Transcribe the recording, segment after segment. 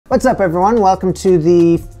What's up everyone? Welcome to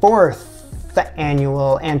the 4th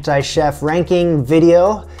annual Anti-Chef ranking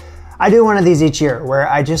video. I do one of these each year where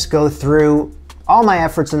I just go through all my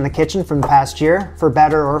efforts in the kitchen from the past year, for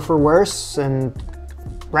better or for worse, and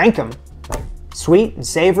rank them. Sweet and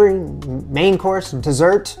savory, main course,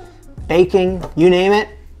 dessert, baking, you name it,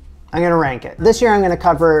 I'm gonna rank it. This year I'm gonna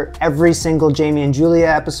cover every single Jamie and Julia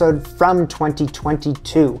episode from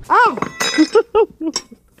 2022. Oh!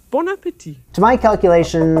 Bon appetit. To my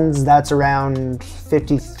calculations, that's around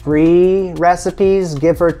 53 recipes,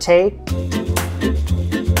 give or take.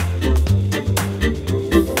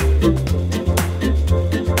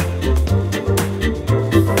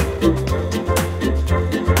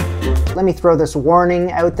 Let me throw this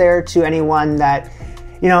warning out there to anyone that,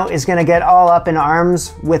 you know, is gonna get all up in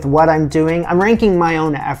arms with what I'm doing. I'm ranking my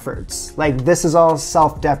own efforts. Like, this is all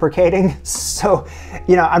self-deprecating. So,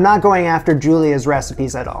 you know, I'm not going after Julia's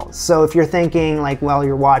recipes at all. So if you're thinking like, well,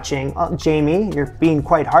 you're watching, oh, Jamie, you're being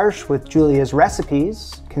quite harsh with Julia's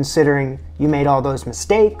recipes, considering you made all those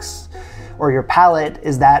mistakes, or your palate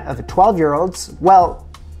is that of a 12-year-old's, well,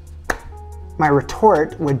 my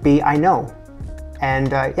retort would be, I know.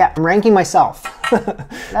 And yeah, I'm ranking myself.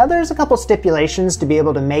 Now there's a couple stipulations to be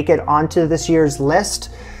able to make it onto this year's list.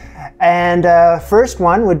 And first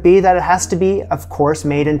one would be that it has to be, of course,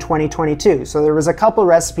 made in 2022. So there was a couple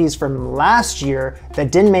recipes from last year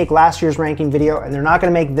that didn't make last year's ranking video, and they're not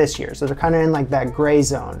gonna make this year. So they're kind of in like that gray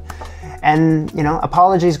zone. And, you know,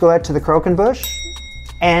 apologies go out to the Croquembouche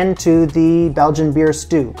and to the Belgian beer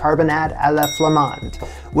stew, Carbonade à la Flamande,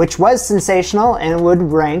 which was sensational and would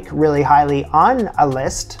rank really highly on a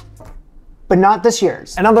list, but not this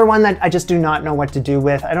year's. Another one that I just do not know what to do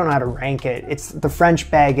with, I don't know how to rank it, it's the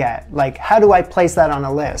French baguette. Like, how do I place that on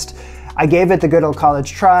a list? I gave it the good old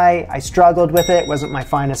college try, I struggled with it wasn't my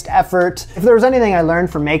finest effort. If there was anything I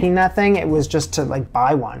learned from making that thing, it was just to like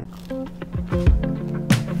buy one.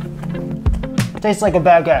 Tastes like a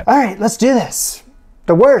baguette. All right, let's do this.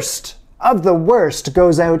 The worst of the worst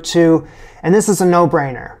goes out to, and this is a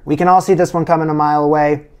no-brainer, we can all see this one coming a mile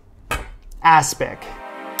away, aspic.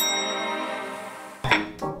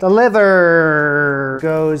 The liver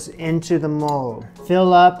goes into the mold.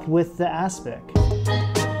 Fill up with the aspic.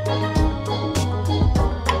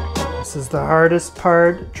 This is the hardest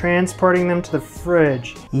part, transporting them to the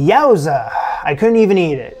fridge. Yowza! I couldn't even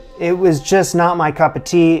eat it. It was just not my cup of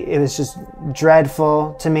tea. It was just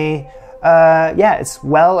dreadful to me. Yeah, it's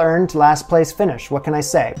well-earned last place finish. What can I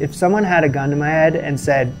say? If someone had a gun to my head and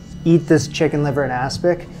said, eat this chicken liver and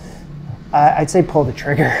aspic, I'd say pull the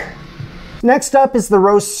trigger. Next up is the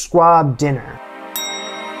roast squab dinner.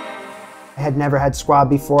 I had never had squab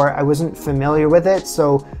before. I wasn't familiar with it,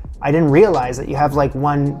 so I didn't realize that you have like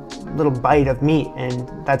one little bite of meat and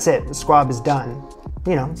that's it. The squab is done.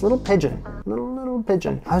 You know, it's a little pigeon, little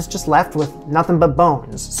pigeon. I was just left with nothing but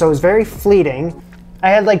bones, so it was very fleeting. I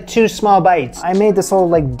had like 2 small bites. I made this whole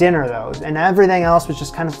like dinner though, and everything else was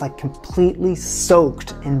just kind of like completely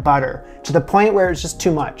soaked in butter to the point where it's just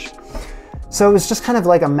too much. So it was just kind of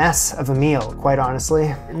like a mess of a meal, quite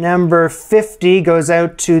honestly. Number 50 goes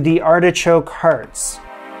out to the artichoke hearts.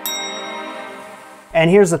 And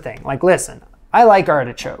here's the thing, like listen, I like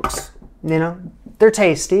artichokes, you know, they're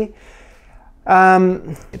tasty.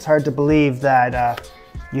 It's hard to believe that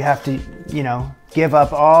you have to, you know, give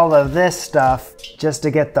up all of this stuff just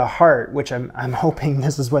to get the heart, which I'm hoping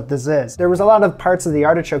this is what this is. There was a lot of parts of the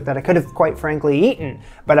artichoke that I could have quite frankly eaten,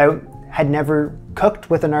 but I had never cooked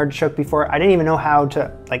with an artichoke before. I didn't even know how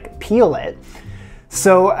to like peel it.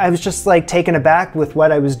 So I was just like taken aback with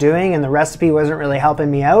what I was doing, and the recipe wasn't really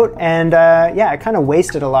helping me out. And yeah, I kind of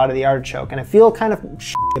wasted a lot of the artichoke, and I feel kind of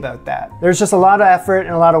shitty about that. There's just a lot of effort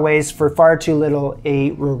and a lot of waste for far too little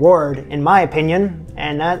a reward, in my opinion,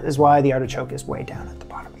 and that is why the artichoke is way down at the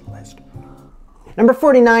bottom of the list. Number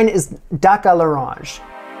 49 is duck à l'orange.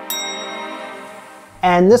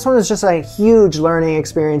 And this one was just a huge learning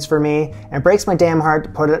experience for me, and it breaks my damn heart to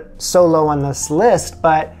put it so low on this list,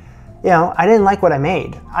 but you know, I didn't like what I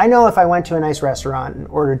made. I know if I went to a nice restaurant and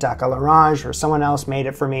ordered duck à l'orange, or someone else made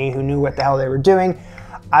it for me who knew what the hell they were doing,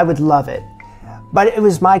 I would love it. But it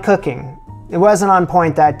was my cooking. It wasn't on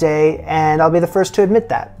point that day, and I'll be the first to admit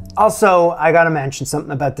that. Also, I gotta mention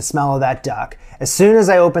something about the smell of that duck. As soon as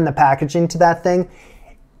I opened the packaging to that thing,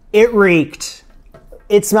 it reeked.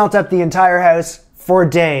 It smelt up the entire house for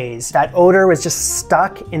days. That odor was just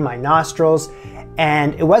stuck in my nostrils,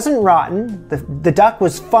 and it wasn't rotten. The duck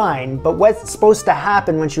was fine, but what's supposed to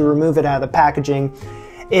happen once you remove it out of the packaging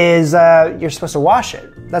is you're supposed to wash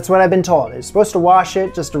it. That's what I've been told. You're supposed to wash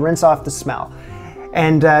it just to rinse off the smell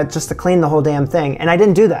and just to clean the whole damn thing. And I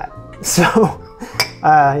didn't do that. So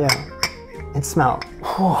yeah, it smelled.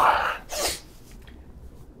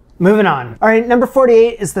 Moving on. All right, number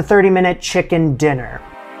 48 is the 30-minute chicken dinner.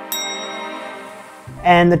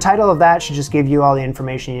 And the title of that should just give you all the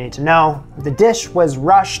information you need to know. The dish was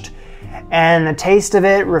rushed, and the taste of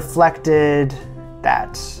it reflected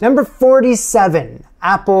that. Number 47,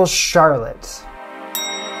 apple charlotte.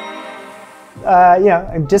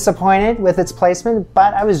 I'm disappointed with its placement,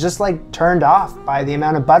 but I was just like turned off by the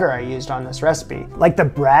amount of butter I used on this recipe. Like the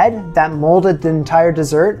bread that molded the entire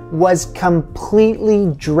dessert was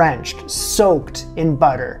completely drenched, soaked in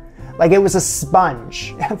butter. Like it was a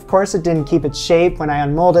sponge. Of course it didn't keep its shape when I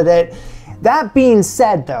unmolded it. That being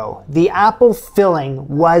said though, the apple filling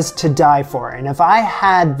was to die for. And if I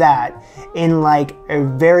had that in like a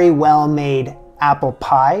very well-made apple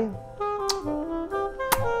pie,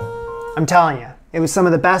 I'm telling you, it was some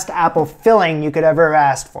of the best apple filling you could ever have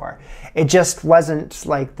asked for. It just wasn't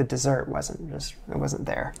like the dessert it wasn't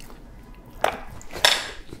there.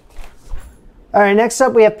 All right, next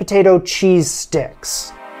up we have potato cheese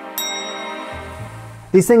sticks.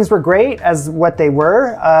 These things were great as what they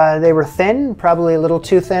were. They were thin, probably a little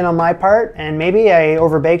too thin on my part, and maybe I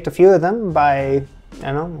overbaked a few of them by,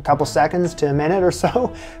 I don't know, a couple seconds to a minute or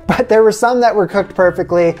so. But there were some that were cooked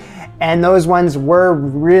perfectly, and those ones were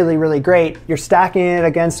really, really great. You're stacking it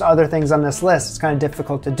against other things on this list. It's kind of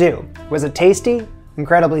difficult to do. Was it tasty?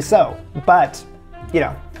 Incredibly so. But,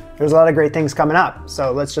 there's a lot of great things coming up,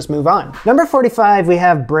 so let's just move on. Number 45, we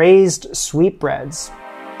have braised sweetbreads.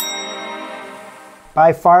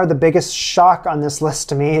 By far the biggest shock on this list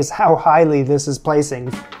to me is how highly this is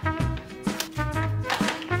placing.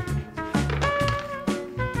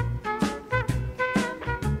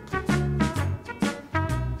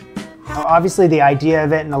 Obviously the idea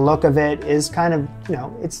of it and the look of it is kind of,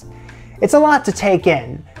 it's a lot to take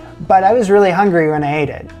in, but I was really hungry when I ate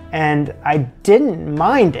it and I didn't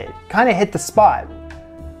mind it. Kind of hit the spot.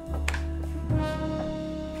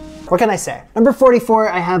 What can I say? Number 44,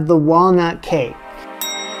 I have the walnut cake.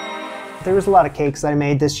 There was a lot of cakes that I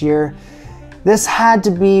made this year. This had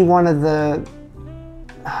to be one of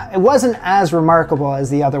it wasn't as remarkable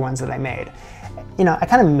as the other ones that I made. I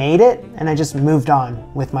kind of made it and I just moved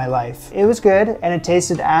on with my life. It was good and it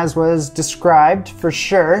tasted as was described for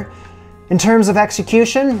sure. In terms of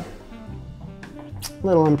execution, a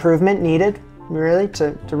little improvement needed really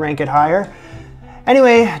to rank it higher.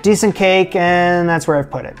 Anyway, decent cake and that's where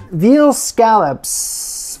I've put it. Veal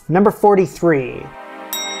scallops, number 43.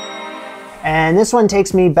 And this one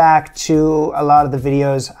takes me back to a lot of the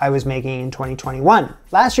videos I was making in 2021.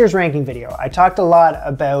 Last year's ranking video, I talked a lot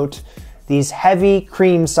about these heavy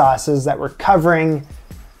cream sauces that were covering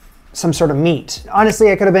some sort of meat. Honestly,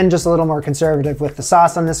 I could have been just a little more conservative with the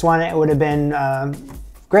sauce on this one. It would have been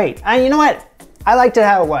great. And you know what? I liked it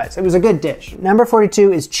how it was. It was a good dish. Number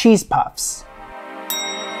 42 is cheese puffs.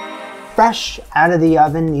 Fresh out of the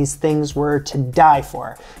oven, these things were to die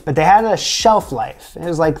for, but they had a shelf life. It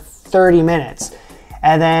was like 30 minutes.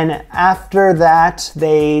 And then after that,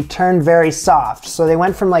 they turned very soft. So they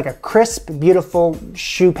went from like a crisp, beautiful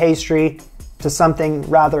choux pastry to something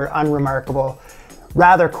rather unremarkable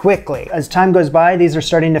rather quickly. As time goes by, these are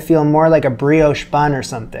starting to feel more like a brioche bun or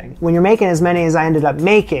something. When you're making as many as I ended up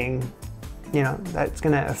making, that's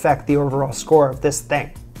gonna affect the overall score of this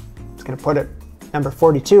thing. It's gonna put it number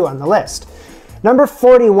 42 on the list. Number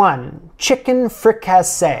 41, chicken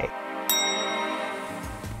fricassee.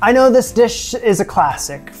 I know this dish is a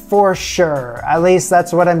classic, for sure. At least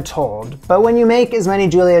that's what I'm told. But when you make as many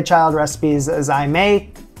Julia Child recipes as I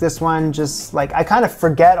make, this one just I kind of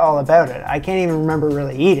forget all about it. I can't even remember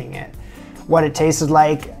really eating it. What it tasted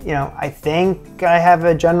like, I think I have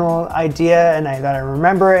a general idea and that I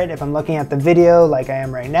remember it if I'm looking at the video like I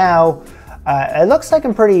am right now. It looks like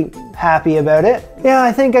I'm pretty happy about it. Yeah,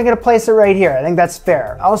 I think I'm gonna place it right here. I think that's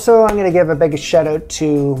fair. Also, I'm gonna give a big shout out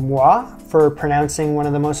to moi for pronouncing one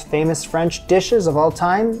of the most famous French dishes of all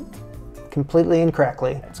time completely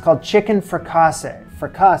incorrectly. It's called chicken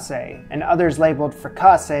fricassee, and others labeled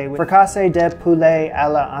fricassee de poulet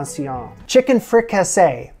à l'ancienne. Chicken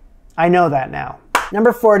fricassee. I know that now.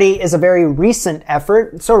 Number 40 is a very recent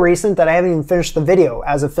effort, so recent that I haven't even finished the video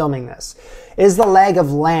as of filming this. It is the leg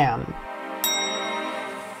of lamb.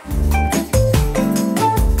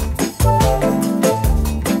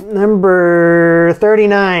 Number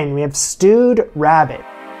 39, we have stewed rabbit.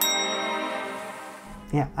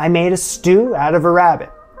 Yeah, I made a stew out of a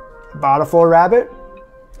rabbit. I bought a full rabbit,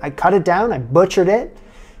 I cut it down, I butchered it,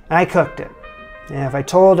 and I cooked it. And if I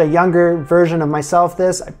told a younger version of myself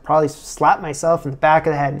this, I'd probably slap myself in the back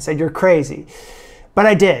of the head and said, "You're crazy." But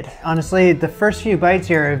I did. Honestly, the first few bites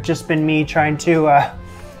here have just been me trying to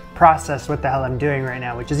process what the hell I'm doing right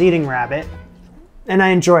now, which is eating rabbit. and I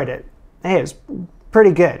enjoyed it. Hey, it was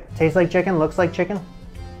pretty good. Tastes like chicken, looks like chicken.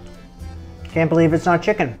 Can't believe it's not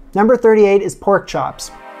chicken. Number 38 is pork chops.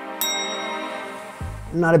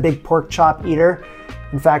 I'm not a big pork chop eater.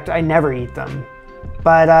 In fact, I never eat them.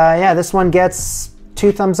 But yeah, this one gets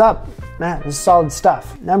 2 thumbs up. Man, this is solid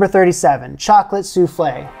stuff. Number 37, chocolate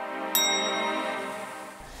souffle.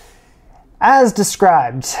 As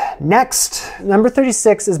described. Next, number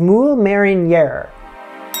 36 is moule marinière,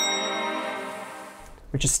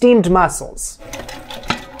 which is steamed mussels.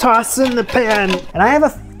 Toss in the pan. And I have a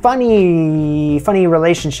funny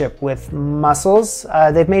relationship with mussels.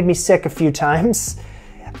 They've made me sick a few times.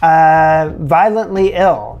 Violently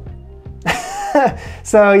ill.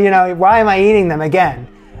 So, you know, why am I eating them again?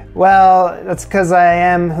 Well, that's because I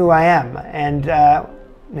am who I am. And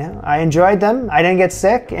yeah, I enjoyed them. I didn't get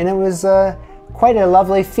sick, and it was quite a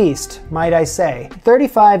lovely feast, might I say.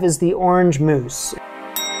 35 is the orange mousse.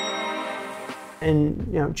 And,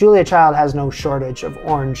 you know, Julia Child has no shortage of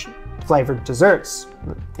orange flavored desserts.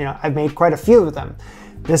 You know, I've made quite a few of them.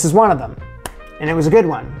 This is one of them, and it was a good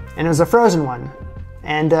one, and it was a frozen one.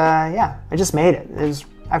 And yeah, I just made it. It was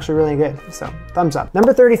actually really good, so thumbs up.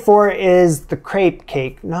 Number 34 is the crepe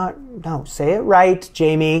cake. No, say it right,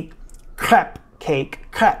 Jamie. Crepe cake,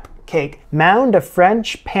 crepe cake. Mound of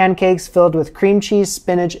French pancakes filled with cream cheese,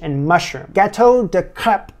 spinach, and mushroom. Gâteau de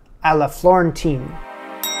crêpe à la Florentine.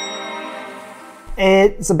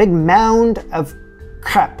 It's a big mound of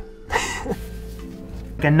crepe.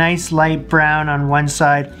 A nice light brown on one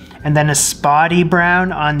side, and then a spotty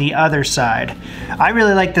brown on the other side. I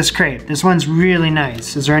really like this crepe. This one's really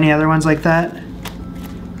nice. Is there any other ones like that?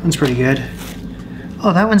 One's pretty good.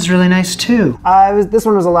 Oh, that one's really nice too. This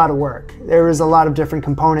one was a lot of work. There was a lot of different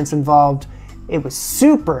components involved. It was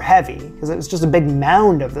super heavy because it was just a big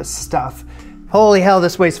mound of this stuff. Holy hell,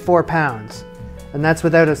 this weighs 4 pounds. And that's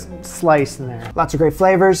without a slice in there. Lots of great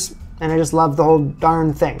flavors, and I just love the whole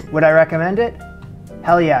darn thing. Would I recommend it?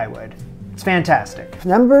 Hell yeah, I would. It's fantastic.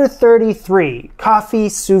 Number 33, coffee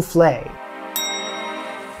souffle.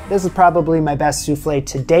 This is probably my best souffle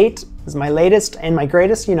to date. This is my latest and my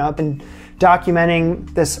greatest. You know, I've been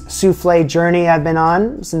documenting this souffle journey I've been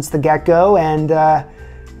on since the get-go, and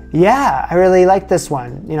yeah, I really like this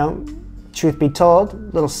one. You know, truth be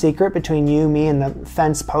told, little secret between you, me, and the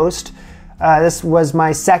fence post. This was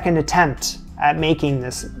my second attempt at making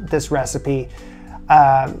this recipe.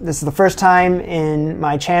 This is the first time in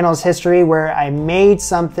my channel's history where I made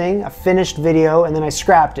something, a finished video, and then I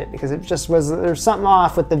scrapped it because it just was, there was something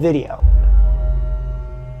off with the video.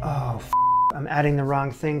 Oh, I'm adding the wrong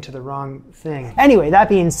thing to the wrong thing. Anyway, that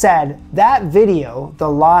being said, that video, the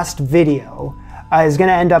lost video, is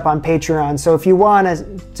gonna end up on Patreon. So if you want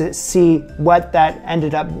to see what that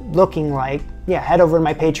ended up looking like, yeah, head over to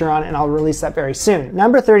my Patreon and I'll release that very soon.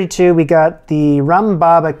 Number 32, we got the rum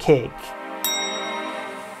baba cake.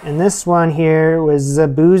 And this one here was a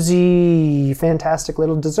boozy, fantastic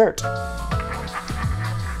little dessert.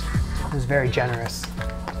 It was very generous.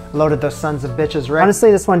 Loaded those sons of bitches right.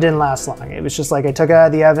 Honestly, this one didn't last long. It was just like I took it out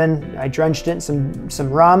of the oven, I drenched it in some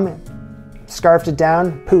rum, scarfed it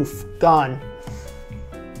down, poof, gone.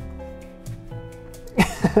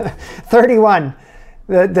 31,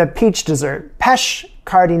 the peach dessert, pêche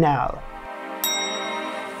cardinal.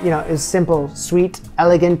 You know, it's simple, sweet,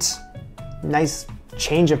 elegant, nice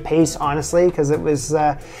change of pace, honestly, because it was,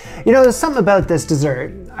 you know, there's something about this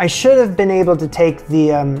dessert. I should have been able to take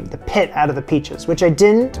the pit out of the peaches, which I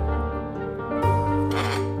didn't.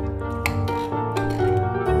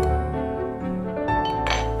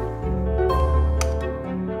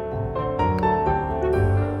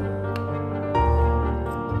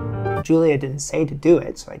 Julia didn't say to do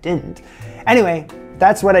it, so I didn't. Anyway,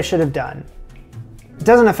 that's what I should have done. It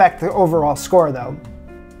doesn't affect the overall score, though.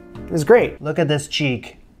 It was great. Look at this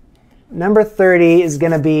cheek. Number 30 is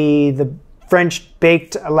gonna be the French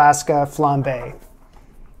baked Alaska flambé.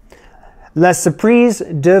 La surprise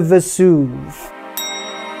de Vesuve.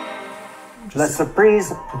 La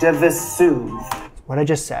surprise de Vesuve. What I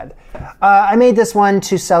just said. I made this one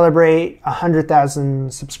to celebrate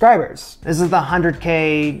 100,000 subscribers. This is the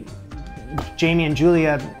 100K Jamie and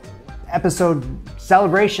Julia episode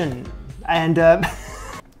celebration. And,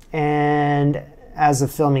 and as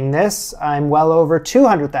of filming this, I'm well over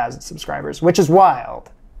 200,000 subscribers, which is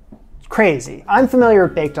wild. It's crazy. I'm familiar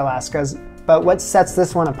with baked Alaskas, but what sets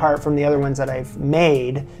this one apart from the other ones that I've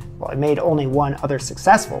made, well, I made only one other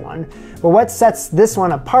successful one, but what sets this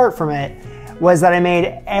one apart from it was that I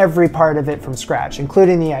made every part of it from scratch,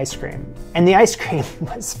 including the ice cream. And the ice cream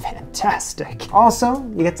was fantastic. Also,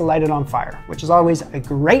 you get to light it on fire, which is always a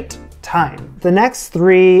great time. The next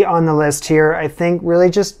three on the list here, I think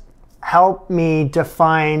really just help me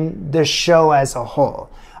define the show as a whole.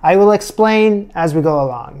 I will explain as we go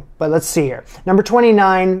along, but let's see here. Number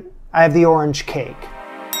 29, I have the orange cake.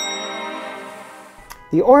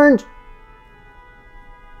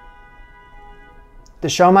 The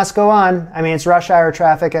show must go on. I mean, it's rush hour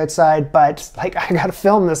traffic outside, but like, I gotta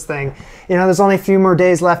film this thing. You know, there's only a few more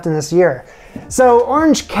days left in this year. So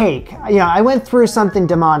orange cake, you know, I went through something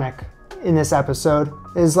demonic in this episode.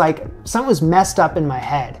 Is like, something was messed up in my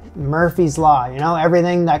head. Murphy's Law, you know,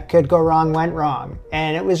 everything that could go wrong went wrong.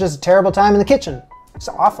 And it was just a terrible time in the kitchen. It's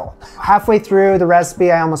awful. Halfway through the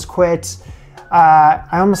recipe, I almost quit. I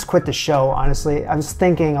almost quit the show, honestly. I was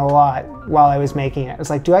thinking a lot while I was making it. I was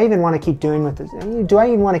like, do I even want to keep doing with this? Do I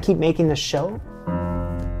even want to keep making this show?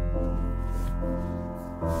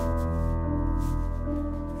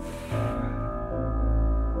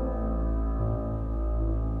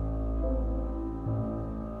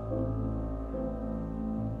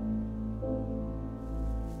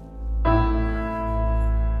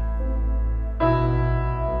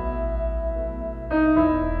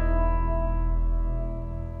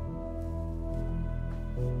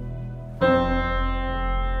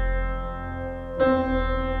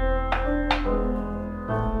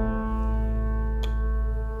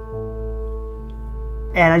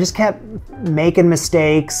 And I just kept making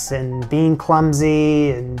mistakes and being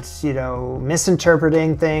clumsy and, you know,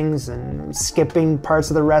 misinterpreting things and skipping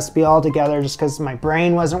parts of the recipe altogether just because my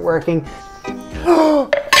brain wasn't working. Oh.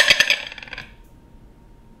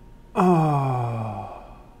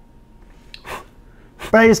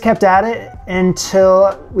 But I just kept at it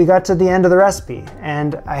until we got to the end of the recipe.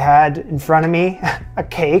 And I had in front of me a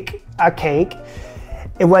cake.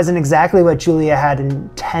 It wasn't exactly what Julia had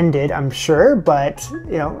intended, I'm sure, but,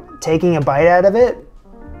 you know, taking a bite out of it,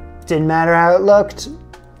 didn't matter how it looked.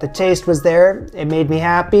 The taste was there. It made me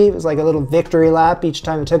happy. It was like a little victory lap each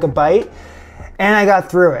time I took a bite, and I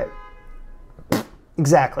got through it.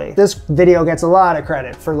 Exactly. This video gets a lot of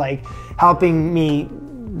credit for like helping me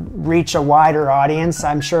reach a wider audience.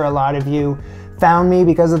 I'm sure a lot of you found me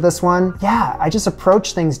because of this one. Yeah, I just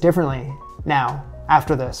approach things differently now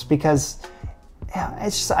after this because yeah,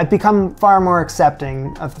 it's just, I've become far more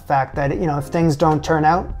accepting of the fact that, you know, if things don't turn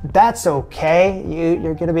out, that's okay.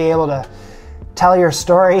 You're going to be able to tell your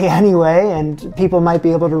story anyway, and people might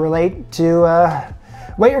be able to relate to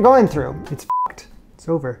what you're going through. It's f***ed. It's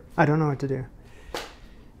over. I don't know what to do.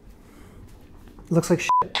 It looks like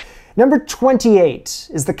shit. Number 28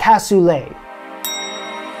 is the cassoulet.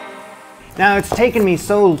 Now, it's taken me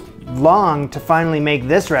so long to finally make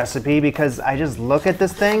this recipe because I just look at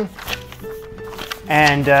this thing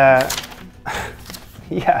and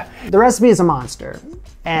yeah, the recipe is a monster.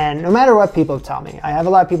 And no matter what people tell me, I have a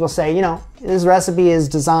lot of people say, you know, this recipe is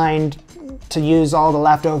designed to use all the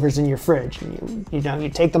leftovers in your fridge. And you know, you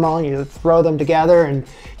take them all and you throw them together and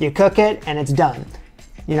you cook it and it's done.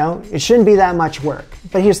 You know, it shouldn't be that much work.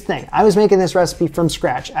 But here's the thing, I was making this recipe from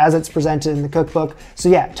scratch as it's presented in the cookbook. So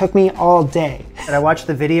yeah, it took me all day. And I watched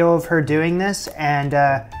the video of her doing this and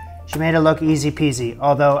she made it look easy peasy,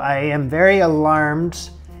 although I am very alarmed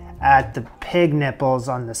at the pig nipples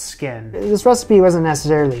on the skin. This recipe wasn't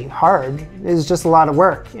necessarily hard, it was just a lot of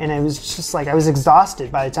work, and it was just like I was exhausted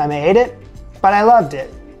by the time I ate it, but I loved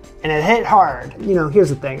it, and it hit hard. You know, here's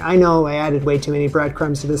the thing, I know I added way too many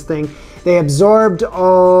breadcrumbs to this thing. They absorbed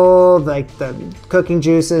all like the cooking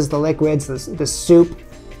juices, the liquids, the soup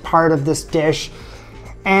part of this dish.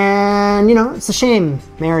 And, you know, it's a shame,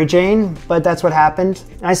 Mary Jane, but that's what happened.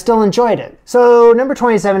 I still enjoyed it. So number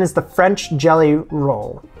 27 is the French jelly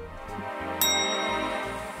roll.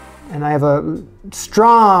 And I have a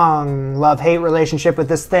strong love-hate relationship with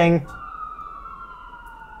this thing.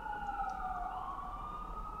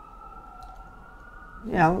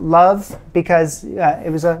 You know, love because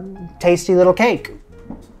it was a tasty little cake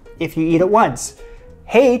if you eat it once.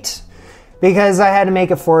 Hate because I had to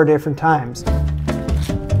make it 4 different times.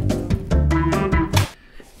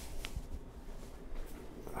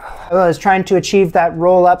 I was trying to achieve that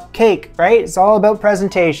roll-up cake, right? It's all about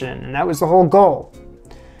presentation, and that was the whole goal.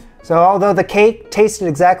 So although the cake tasted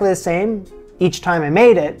exactly the same each time I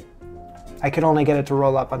made it, I could only get it to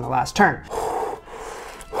roll up on the last turn.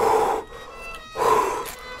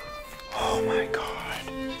 Oh my God.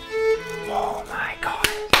 Oh my God.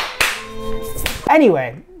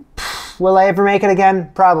 Anyway, will I ever make it again?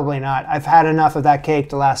 Probably not. I've had enough of that cake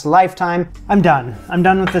to last a lifetime. I'm done. I'm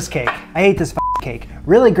done with this cake. I hate this cake.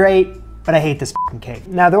 Really great, but I hate this cake.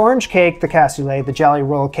 Now the orange cake, the cassoulet, the jelly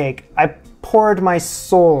roll cake, I poured my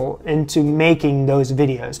soul into making those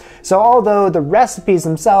videos. So although the recipes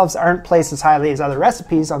themselves aren't placed as highly as other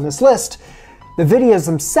recipes on this list, The videos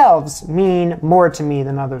themselves mean more to me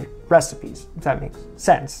than other recipes, if that makes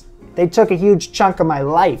sense. They took a huge chunk of my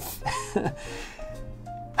life.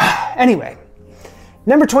 Anyway,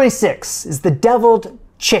 number 26 is the deviled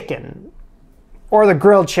chicken, or the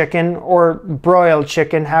grilled chicken, or broiled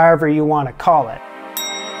chicken, however you want to call it.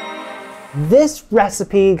 This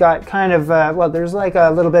recipe got kind of, well, there's like a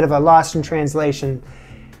little bit of a lost in translation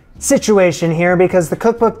situation here, because the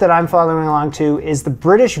cookbook that I'm following along to is the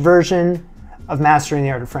British version of Mastering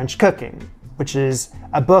the Art of French Cooking, which is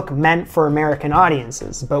a book meant for American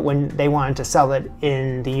audiences. But when they wanted to sell it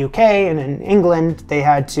in the UK and in England, they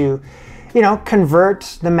had to, you know,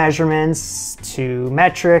 convert the measurements to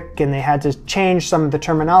metric, and they had to change some of the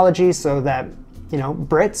terminology so that, you know,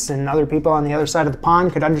 Brits and other people on the other side of the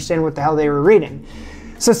pond could understand what the hell they were reading.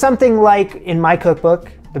 So something like in my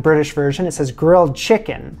cookbook, the British version, it says grilled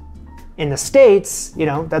chicken. In the States, you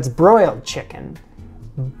know, that's broiled chicken.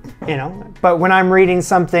 You know, but when I'm reading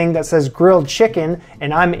something that says grilled chicken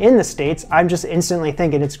and I'm in the States, I'm just instantly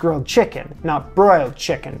thinking it's grilled chicken, not broiled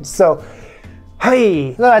chicken. So,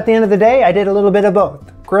 hey, well, at the end of the day, I did a little bit of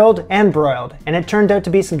both, grilled and broiled, and it turned out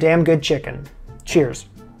to be some damn good chicken. Cheers.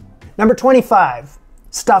 Number 25,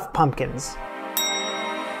 stuffed pumpkins.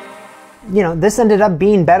 You know, this ended up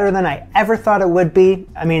being better than I ever thought it would be.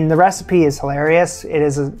 I mean, the recipe is hilarious. It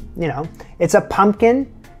is a, you know, it's a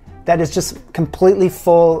pumpkin that is just completely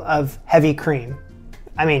full of heavy cream.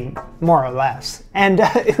 I mean, more or less. And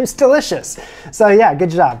it was delicious. So yeah,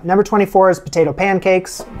 good job. Number 24 is potato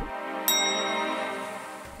pancakes.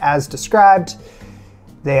 As described,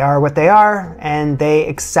 they are what they are, and they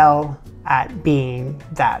excel at being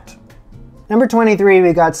that. Number 23,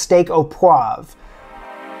 we got steak au poivre,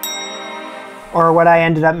 or what I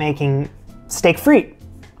ended up making, steak frite.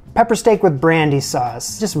 Pepper steak with brandy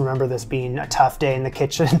sauce. Just remember this being a tough day in the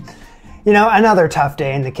kitchen. You know, another tough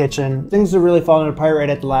day in the kitchen. Things are really falling apart right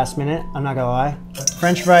at the last minute, I'm not gonna lie.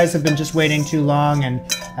 French fries have been just waiting too long, and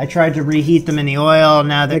I tried to reheat them in the oil.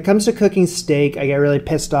 Now, when it comes to cooking steak, I get really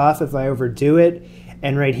pissed off if I overdo it.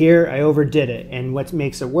 And right here, I overdid it. And what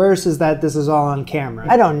makes it worse is that this is all on camera.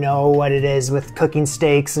 I don't know what it is with cooking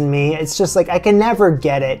steaks and me. It's just like, I can never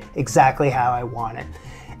get it exactly how I want it.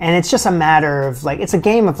 And it's just a matter of like, it's a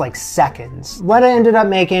game of like seconds. What I ended up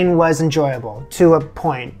making was enjoyable to a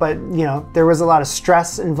point, but you know, there was a lot of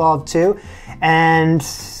stress involved too. And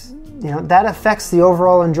you know, that affects the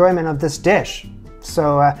overall enjoyment of this dish.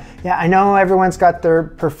 So yeah, I know everyone's got their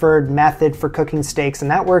preferred method for cooking steaks, and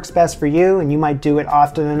that works best for you, and you might do it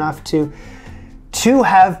often enough to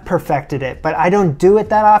have perfected it, but I don't do it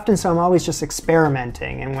that often, so I'm always just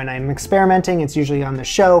experimenting. And when I'm experimenting, it's usually on the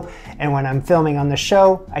show, and when I'm filming on the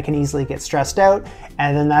show, I can easily get stressed out,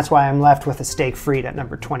 and then that's why I'm left with a steak frite at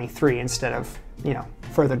number 23 instead of, you know,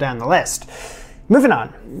 further down the list. Moving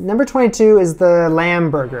on. Number 22 is the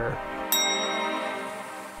lamb burger.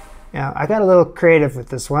 Yeah, I got a little creative with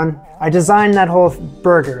this one. I designed that whole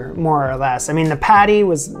burger, more or less. I mean, the patty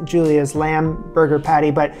was Julia's lamb burger patty,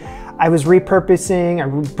 but I was repurposing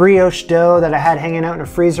a brioche dough that I had hanging out in a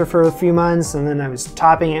freezer for a few months, and then I was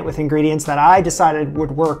topping it with ingredients that I decided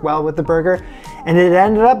would work well with the burger, and it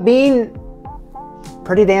ended up being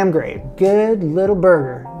pretty damn great. Good little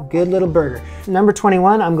burger, good little burger. Number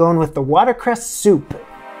 21, I'm going with the watercress soup.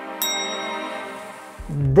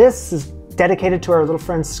 This is dedicated to our little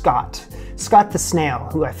friend Scott. Scott the snail,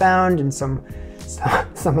 who I found in some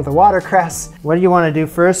of the watercress. What you want to do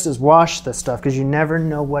first is wash this stuff, because you never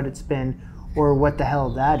know what it's been or what the hell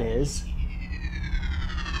that is.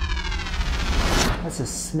 That's a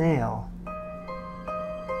snail.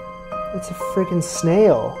 It's a freaking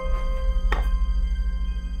snail.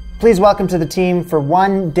 Please welcome to the team for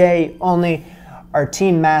one day only, our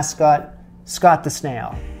team mascot, Scott the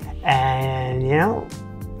snail. And you know,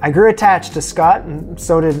 I grew attached to Scott, and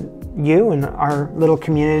so did you and our little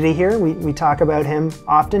community here. We talk about him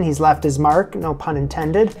often. He's left his mark, no pun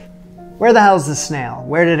intended. Where the hell's the snail?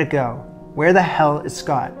 Where did it go? Where the hell is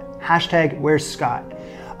Scott? Hashtag where's Scott?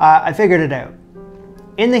 I figured it out.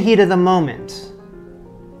 In the heat of the moment,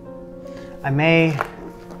 I may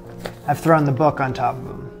have thrown the book on top of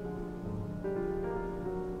him.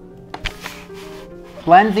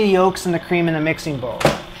 Blend the yolks and the cream in the mixing bowl.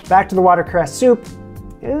 Back to the watercress soup.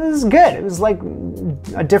 It was good. It was like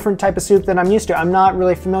a different type of soup than I'm used to. I'm not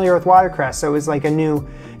really familiar with watercress, so it was like a new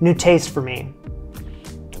taste for me.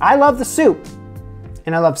 I love the soup,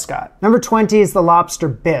 and I love Scott. Number 20 is the lobster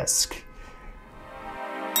bisque.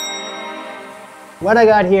 What I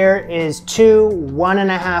got here is 2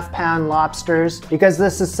 1.5-pound lobsters. Because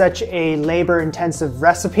this is such a labor-intensive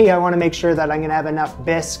recipe, I want to make sure that I'm gonna have enough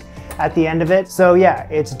bisque at the end of it. So yeah,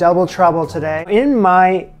 it's double trouble today. In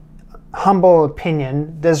my humble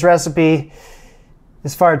opinion, this recipe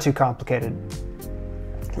is far too complicated.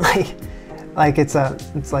 Like it's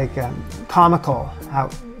comical how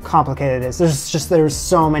complicated it is. There's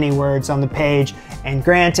so many words on the page, and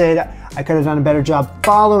granted, I could have done a better job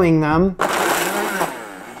following them.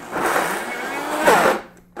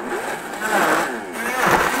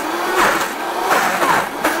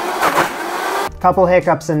 Couple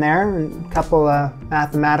hiccups in there, and a couple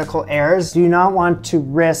mathematical errors. Do not want to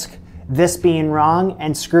risk this being wrong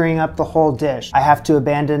and screwing up the whole dish. I have to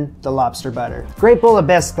abandon the lobster butter. Great bowl of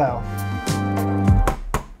bisque though.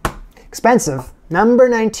 Expensive. Number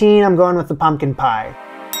 19, I'm going with the pumpkin pie.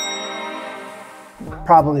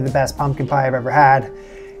 Probably the best pumpkin pie I've ever had.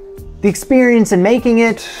 The experience in making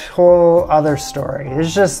it, whole other story.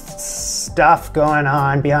 There's just stuff going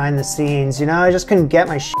on behind the scenes, you know? I just couldn't get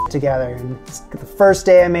my shit together. And the first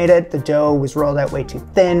day I made it, the dough was rolled out way too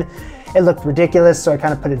thin. It looked ridiculous, so I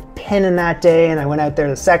kind of put a pin in that day, and I went out there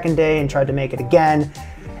the second day and tried to make it again.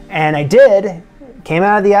 And I did. Came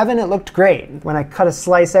out of the oven, it looked great. When I cut a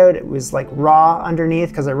slice out, it was like raw underneath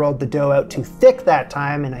because I rolled the dough out too thick that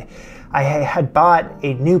time, and I had bought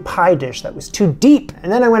a new pie dish that was too deep.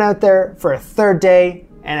 And then I went out there for a third day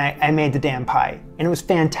and I made the damn pie, and it was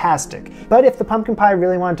fantastic. But if the pumpkin pie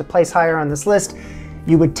really wanted to place higher on this list,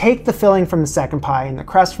 you would take the filling from the second pie and the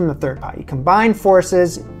crust from the third pie. You combine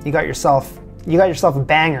forces, you got yourself a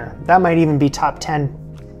banger. That might even be top 10.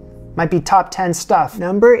 Might be top 10 stuff.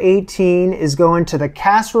 Number 18 is going to the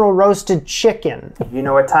casserole roasted chicken. You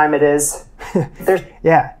know what time it is?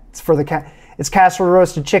 Yeah, it's casserole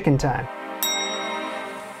roasted chicken time.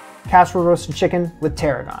 Casserole roasted chicken with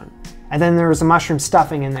tarragon. And then there was a mushroom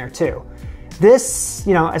stuffing in there too. This,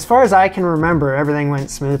 you know, as far as I can remember, everything went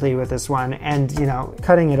smoothly with this one. And, you know,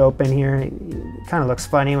 cutting it open here, it kind of looks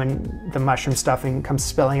funny when the mushroom stuffing comes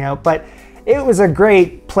spilling out. But it was a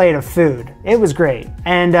great plate of food. It was great.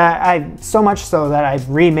 And so much so that I've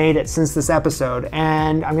remade it since this episode,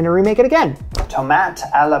 and I'm gonna remake it again. Tomate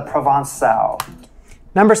à la Provençale.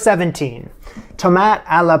 Number 17, tomate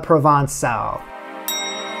à la Provençale.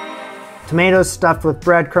 Tomatoes stuffed with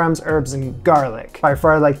breadcrumbs, herbs, and garlic. By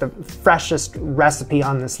far like the freshest recipe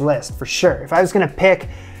on this list, for sure. If I was gonna pick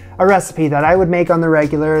a recipe that I would make on the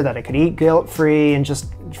regular, that I could eat guilt-free and just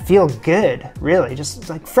feel good, really, just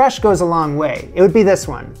like fresh goes a long way, it would be this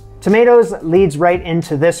one. Tomatoes leads right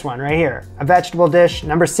into this one right here. A vegetable dish,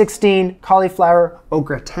 number 16, cauliflower au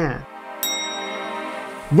gratin.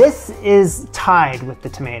 This is tied with the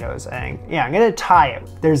tomatoes, I think. Yeah, I'm gonna tie it.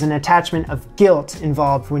 There's an attachment of guilt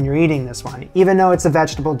involved when you're eating this one, even though it's a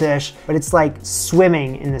vegetable dish, but it's like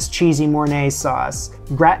swimming in this cheesy Mornay sauce.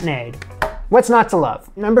 Gratinade. What's not to love?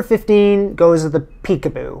 Number 15 goes with the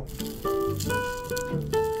peekaboo.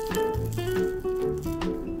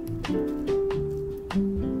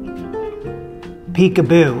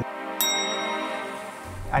 Peekaboo.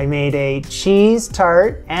 I made a cheese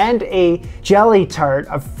tart and a jelly tart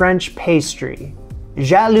of French pastry.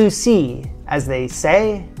 Jalousie, as they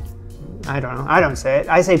say. I don't know, I don't say it.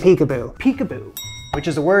 I say peekaboo. Peekaboo, which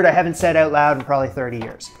is a word I haven't said out loud in probably 30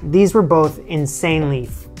 years. These were both insanely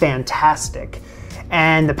fantastic.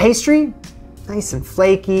 And the pastry, nice and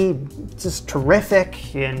flaky, just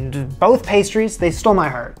terrific. And both pastries, they stole my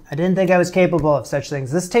heart. I didn't think I was capable of such things.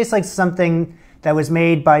 This tastes like something that was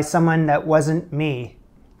made by someone that wasn't me.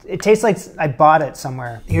 It tastes like I bought it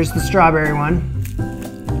somewhere. Here's the strawberry one.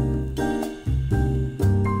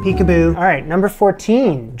 Peekaboo. All right, number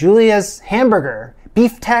 14, Julia's hamburger.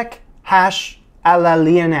 Beefsteak hash à la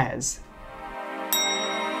lyonnaise.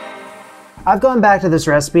 I've gone back to this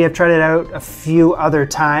recipe, I've tried it out a few other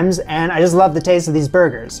times, and I just love the taste of these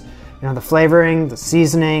burgers. You know, the flavoring, the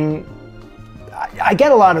seasoning. I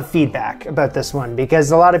get a lot of feedback about this one because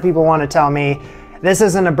a lot of people want to tell me, this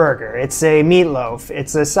isn't a burger, it's a meatloaf,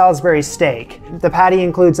 it's a Salisbury steak. The patty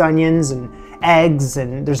includes onions and eggs,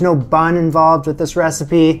 and there's no bun involved with this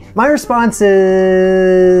recipe. My response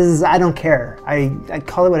is, I don't care. I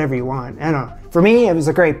call it whatever you want, I don't know. For me, it was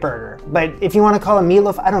a great burger. But if you want to call it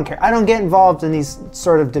meatloaf, I don't care. I don't get involved in these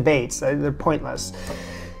sort of debates. They're pointless.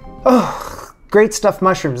 Oh, great stuffed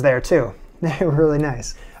mushrooms there too. They were really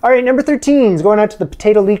nice. All right, number 13 is going out to the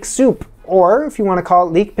potato leek soup. Or if you want to call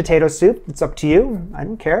it leek potato soup, it's up to you. I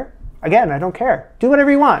don't care. Again, I don't care. Do whatever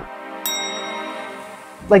you want.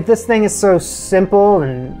 Like, this thing is so simple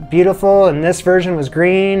and beautiful, and this version was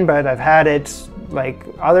green, but I've had it like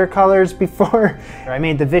other colors before. I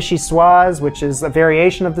made the vichyssoise, which is a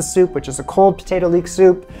variation of the soup, which is a cold potato leek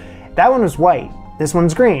soup. That one was white. This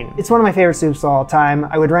one's green. It's one of my favorite soups of all time.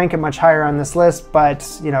 I would rank it much higher on this list, but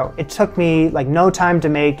you know, it took me like no time to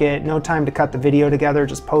make it, no time to cut the video together,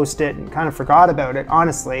 just post it, and kind of forgot about it,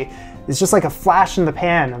 honestly. It's just like a flash in the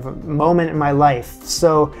pan of a moment in my life.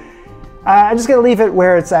 So I'm just gonna leave it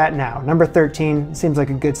where it's at now. Number 13 seems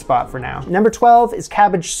like a good spot for now. Number 12 is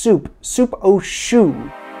cabbage soup, soup au choux.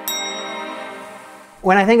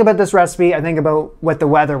 When I think about this recipe, I think about what the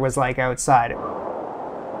weather was like outside.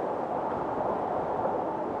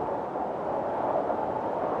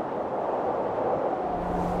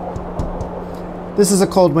 This is a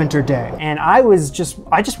cold winter day, and I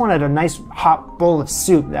just wanted a nice hot bowl of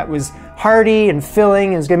soup that was hearty and filling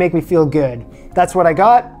and was gonna make me feel good. That's what I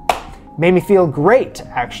got. Made me feel great,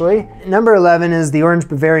 actually. Number 11 is the orange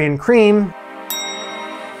Bavarian cream.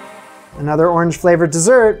 Another orange flavored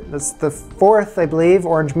dessert. That's the fourth, I believe.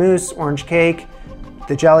 Orange mousse, orange cake,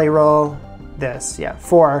 the jelly roll, this, yeah,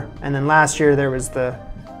 4. And then last year there was the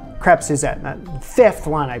crepe Suzette, that 5th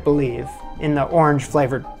one, I believe, in the orange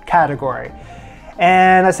flavored category.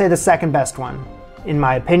 And I say the second best one, in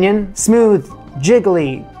my opinion. Smooth,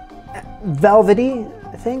 jiggly, velvety,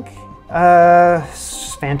 I think.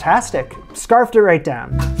 Fantastic. Scarfed it right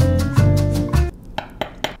down.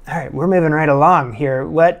 All right, we're moving right along here.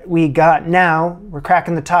 What we got now, we're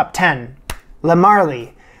cracking the top 10. Le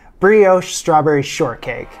Marley, brioche strawberry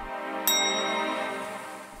shortcake.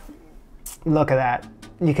 Look at that.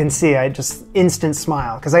 You can see I just instant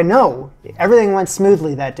smile, because I know everything went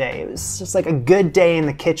smoothly that day. It was just like a good day in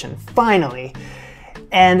the kitchen, finally.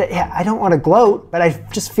 And yeah, I don't want to gloat, but I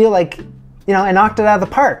just feel like, you know, I knocked it out of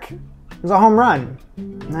the park. It was a home run.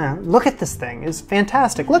 Now, look at this thing, it's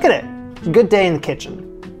fantastic. Look at it, it's a good day in the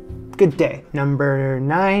kitchen. Good day. Number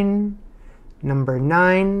 9, number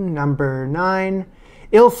 9, number 9.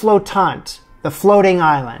 Il Flottante, the floating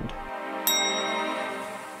island.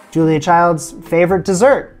 Julia Child's favorite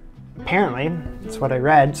dessert, apparently. That's what I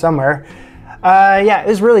read somewhere. Yeah, it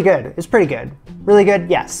was really good. It was pretty good. Really good,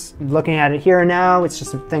 yes. Looking at it here and now, it's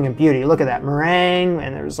just a thing of beauty. Look at that meringue,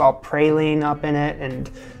 and there's all praline up in it,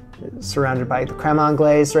 and surrounded by the creme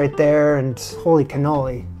anglaise right there, and holy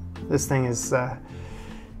cannoli. This thing is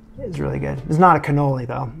really good. It's not a cannoli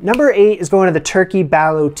though. Number 8 is going to the turkey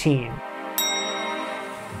ballotine.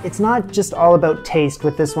 It's not just all about taste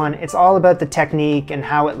with this one, it's all about the technique and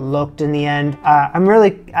how it looked in the end. I'm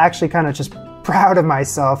really actually kind of just proud of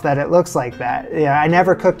myself that it looks like that. Yeah, I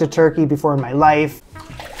never cooked a turkey before in my life.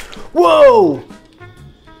 Whoa!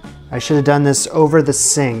 I should have done this over the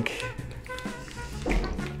sink.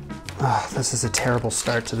 Oh, this is a terrible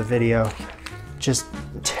start to the video. Just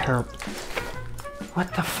terrible. What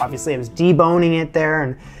the fuck? Obviously I was deboning it there,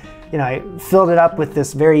 and you know, I filled it up with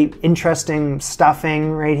this very interesting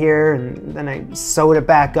stuffing right here, and then I sewed it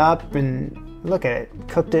back up, and look at it,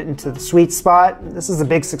 cooked it into the sweet spot. This is a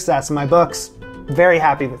big success in my books. Very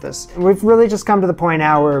happy with this. And we've really just come to the point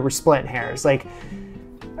now where we're splitting hairs. Like,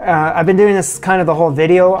 I've been doing this kind of the whole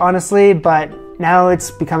video, honestly, but now it's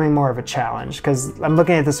becoming more of a challenge because I'm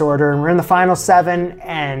looking at this order and we're in the final 7,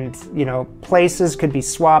 and you know, places could be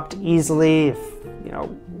swapped easily if, you know,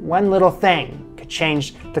 one little thing could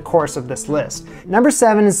change the course of this list. Number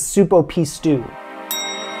 7 is soup au pistou.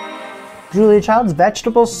 Julia Child's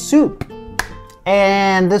vegetable soup.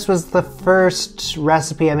 And this was the first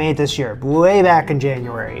recipe I made this year, way back in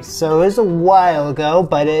January. So it was a while ago,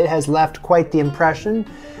 but it has left quite the impression,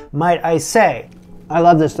 might I say. I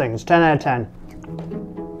love this thing, it's 10 out of 10.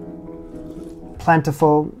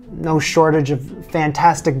 Plentiful, no shortage of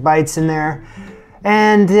fantastic bites in there.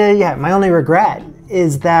 And yeah, my only regret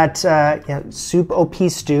is that yeah, soup au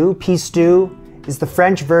pistou. Pistou is the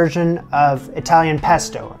French version of Italian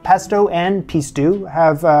pesto. Pesto and pistou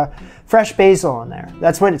have fresh basil in there.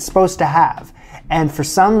 That's what it's supposed to have. And for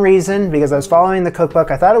some reason, because I was following the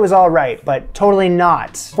cookbook, I thought it was all right, but totally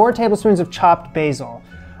not. 4 tablespoons of chopped basil,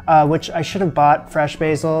 which I should have bought fresh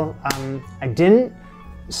basil. I didn't.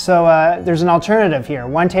 So there's an alternative here.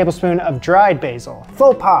 1 tablespoon of dried basil.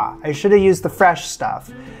 Faux pas. I should have used the fresh stuff.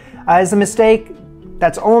 As a mistake,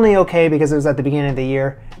 that's only okay because it was at the beginning of the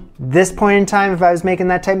year. This point in time, if I was making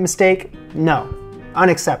that type of mistake, no.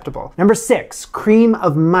 Unacceptable. Number 6, cream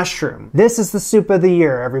of mushroom. This is the soup of the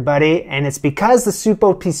year, everybody, and it's because the soup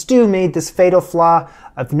au pistou made this fatal flaw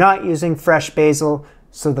of not using fresh basil,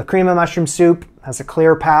 so the cream of mushroom soup has a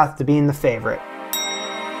clear path to being the favorite.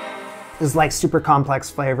 It was like super complex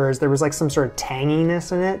flavors. There was like some sort of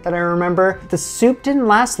tanginess in it that I remember. The soup didn't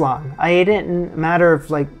last long. I ate it in a matter of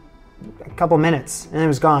like a couple minutes and it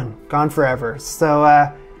was gone forever. So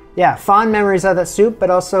yeah, fond memories of that soup, but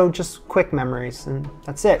also just quick memories, and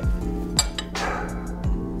that's it.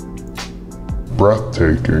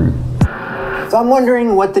 Breathtaking. So I'm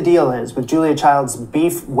wondering what the deal is with Julia Child's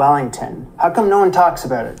beef Wellington. How come no one talks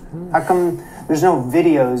about it? How come there's no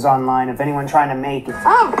videos online of anyone trying to make it?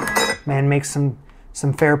 Oh! Man makes some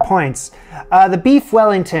fair points. The beef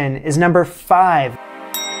Wellington is number 5.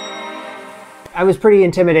 I was pretty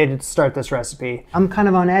intimidated to start this recipe. I'm kind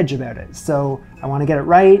of on edge about it, so I want to get it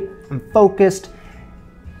right. I'm focused.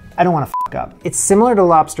 I don't want to fuck up. It's similar to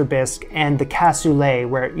lobster bisque and the cassoulet,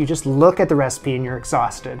 where you just look at the recipe and you're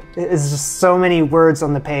exhausted. It's just so many words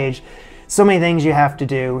on the page, so many things you have to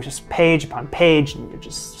do, just page upon page, and you're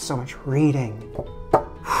just so much reading.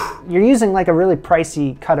 You're using like a really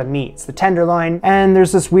pricey cut of meat. It's the tenderloin, and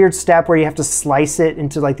there's this weird step where you have to slice it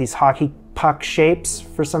into like these hockey puck shapes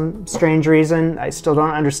for some strange reason. I still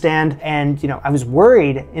don't understand. And, you know, I was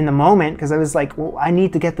worried in the moment because I was like, well, I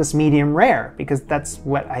need to get this medium rare because that's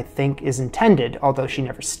what I think is intended. Although she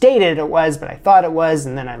never stated it was, but I thought it was.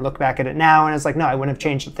 And then I look back at it now and it's like, no, I wouldn't have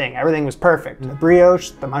changed a thing. Everything was perfect. The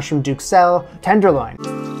brioche, the mushroom duxelle, tenderloin.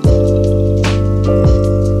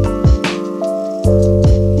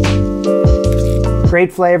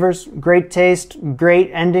 Great flavors, great taste, great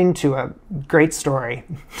ending to a great story.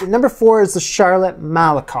 Number 4 is the Charlotte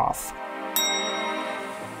Malakoff.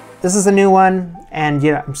 This is a new one, and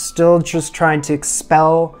you know, I'm still just trying to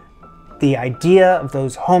expel the idea of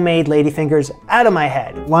those homemade ladyfingers out of my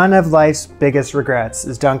head. One of life's biggest regrets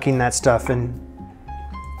is dunking that stuff in.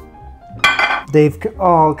 They've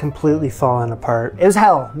all completely fallen apart. It was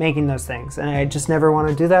hell making those things, and I just never want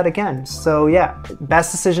to do that again. So yeah,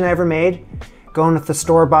 best decision I ever made. Going with the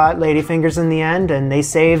store-bought ladyfingers in the end, and they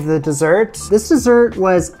saved the dessert. This dessert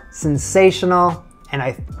was sensational, and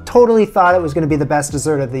I totally thought it was gonna be the best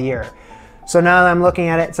dessert of the year. So now that I'm looking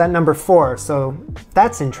at it, it's at number 4, so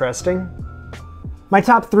that's interesting. My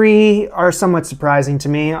top 3 are somewhat surprising to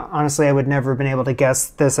me. Honestly, I would never have been able to guess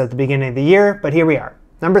this at the beginning of the year, but here we are.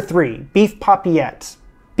 Number 3, beef papillette.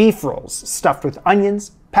 Beef rolls stuffed with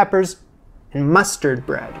onions, peppers, and mustard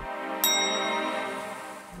bread.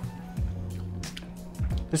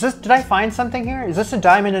 Did I find something here? Is this a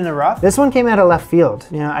diamond in the rough? This one came out of left field.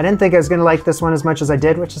 You know, I didn't think I was gonna like this one as much as I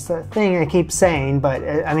did, which is the thing I keep saying, but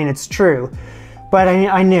I mean, it's true. But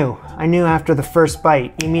I knew after the first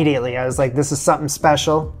bite, immediately. I was like, this is something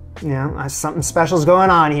special. You know, something special's going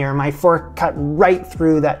on here. My fork cut right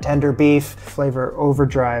through that tender beef. Flavor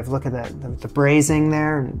overdrive. Look at that, the braising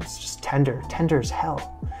there, and it's just tender as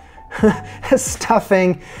hell.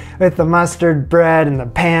 Stuffing with the mustard bread and the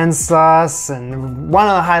pan sauce, and one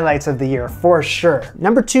of the highlights of the year for sure.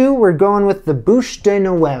 Number 2, we're going with the bûche de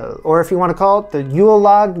Noël, or if you want to call it the Yule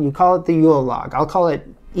log, you call it the Yule log. I'll call it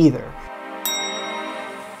either.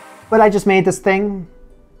 But I just made this thing,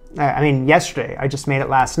 I mean yesterday, I just made it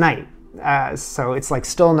last night. So it's like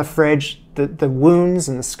still in the fridge. The wounds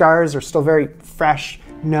and the scars are still very fresh.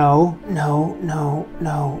 No.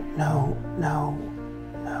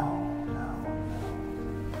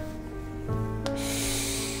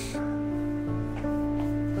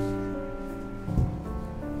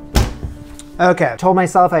 Okay, I told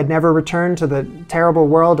myself I'd never return to the terrible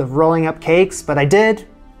world of rolling up cakes, but I did,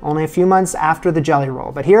 only a few months after the jelly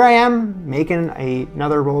roll. But here I am, making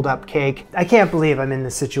another rolled up cake. I can't believe I'm in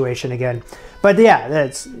this situation again. But yeah,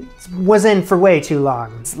 that was in for way too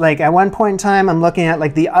long. It's like at one point in time, I'm looking at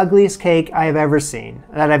like the ugliest cake I've ever seen,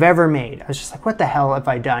 that I've ever made. I was just like, what the hell have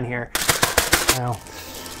I done here? Well,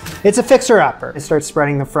 it's a fixer-upper. I start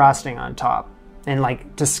spreading the frosting on top and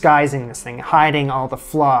like disguising this thing, hiding all the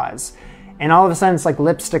flaws. And all of a sudden it's like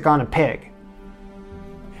lipstick on a pig.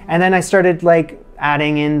 And then I started like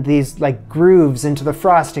adding in these like grooves into the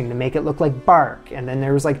frosting to make it look like bark. And then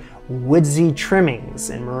there was like woodsy trimmings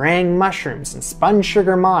and meringue mushrooms and spun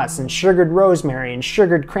sugar moss and sugared rosemary and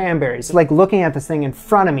sugared cranberries. Like looking at this thing in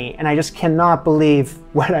front of me, and I just cannot believe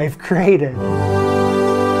what I've created.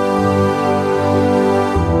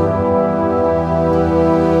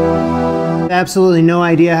 Absolutely no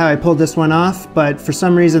idea how I pulled this one off, but for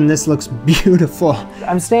some reason this looks beautiful.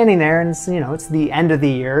 I'm standing there and it's, you know, it's the end of the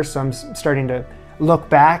year, so I'm starting to look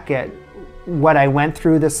back at what I went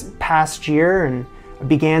through this past year, and I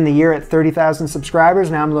began the year at 30,000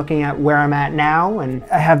 subscribers. Now I'm looking at where I'm at now, and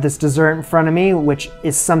I have this dessert in front of me, which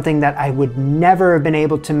is something that I would never have been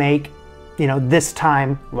able to make, you know, this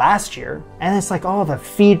time last year. And it's like all the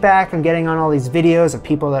feedback I'm getting on all these videos of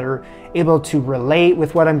people that are able to relate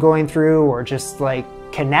with what I'm going through, or just like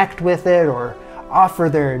connect with it, or offer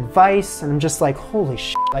their advice. And I'm just like, holy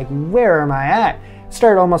shit, like where am I at?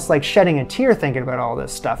 Started almost like shedding a tear thinking about all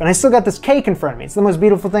this stuff. And I still got this cake in front of me. It's the most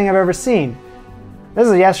beautiful thing I've ever seen. This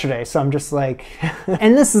is yesterday, so I'm just like,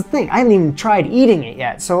 and this is the thing, I haven't even tried eating it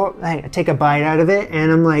yet. So I take a bite out of it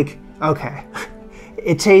and I'm like, okay,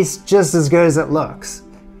 It tastes just as good as it looks.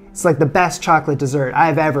 It's like the best chocolate dessert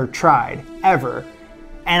I've ever tried, ever.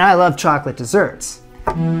 And I love chocolate desserts.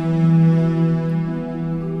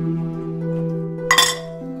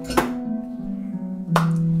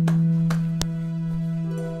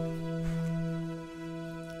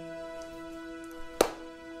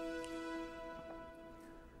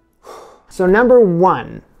 So number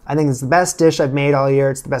one, I think it's the best dish I've made all year.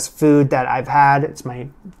 It's the best food that I've had. It's my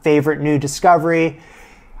favorite new discovery.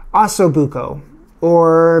 Ossobuco.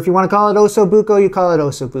 Or if you want to call it ossobuco, you call it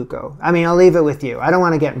ossobuco. I mean, I'll leave it with you. I don't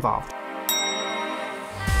want to get involved.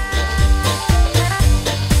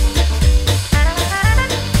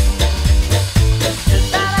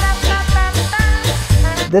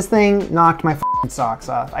 This thing knocked my f***ing socks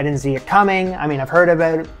off. I didn't see it coming. I mean, I've heard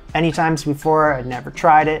about it many times before. I'd never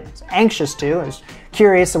tried it. I was anxious to. I was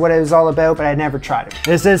curious of what it was all about, but I'd never tried it.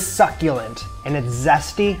 This is succulent, and it's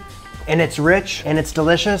zesty, and it's rich, and it's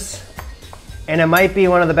delicious. And it might be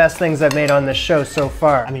one of the best things I've made on this show so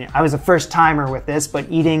far. I mean, I was a first timer with this, but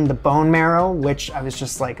eating the bone marrow, which I was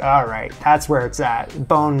just like, all right, that's where it's at,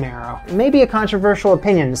 bone marrow. It may be a controversial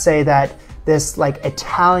opinion to say that this like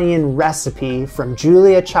Italian recipe from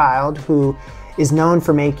Julia Child, who is known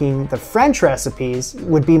for making the French recipes,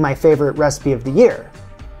 would be my favorite recipe of the year.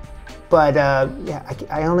 But yeah,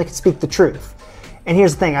 I only can speak the truth. And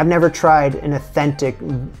here's the thing, I've never tried an authentic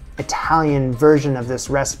Italian version of this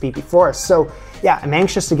recipe before. So yeah, I'm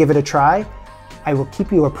anxious to give it a try. I will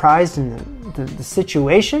keep you apprised in the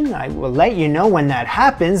situation. I will let you know when that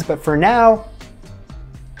happens, but for now,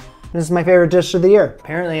 this is my favorite dish of the year.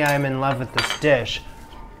 Apparently I'm in love with this dish.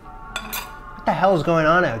 What the hell is going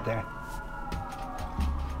on out there?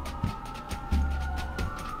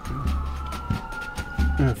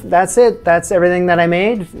 That's it. That's everything that I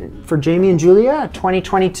made for Jamie and Julia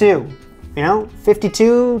 2022. You know,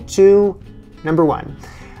 52 to number one.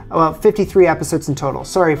 Well, 53 episodes in total.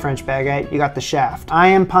 Sorry, French baguette, you got the shaft. I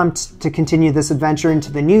am pumped to continue this adventure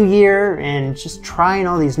into the new year and just trying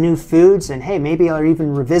all these new foods. And hey, maybe I'll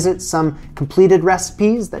even revisit some completed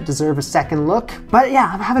recipes that deserve a second look. But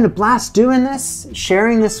yeah, I'm having a blast doing this,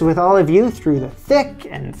 sharing this with all of you through the thick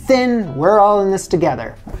and thin. We're all in this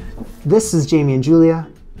together. This is Jamie and Julia.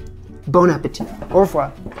 Bon appetit. Au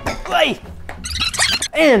revoir. Bye.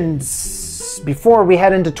 And before we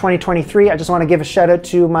head into 2023, I just want to give a shout out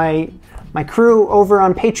to my crew over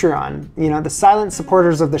on Patreon. You know, the silent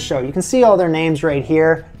supporters of the show. You can see all their names right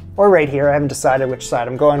here, or right here. I haven't decided which side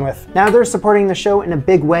I'm going with. Now they're supporting the show in a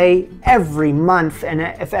big way every month, and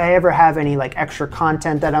if I ever have any like extra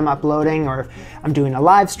content that I'm uploading, or if I'm doing a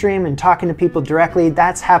live stream and talking to people directly,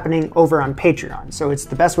 that's happening over on Patreon. So it's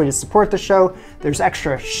the best way to support the show. There's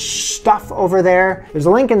extra stuff over there. There's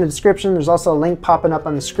a link in the description. There's also a link popping up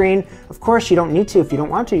on the screen. Of course, you don't need to. If you don't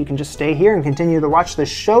want to, you can just stay here and continue to watch the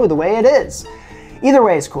show the way it is. Either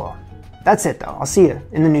way is cool. That's it though. I'll see you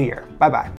in the new year. Bye-bye.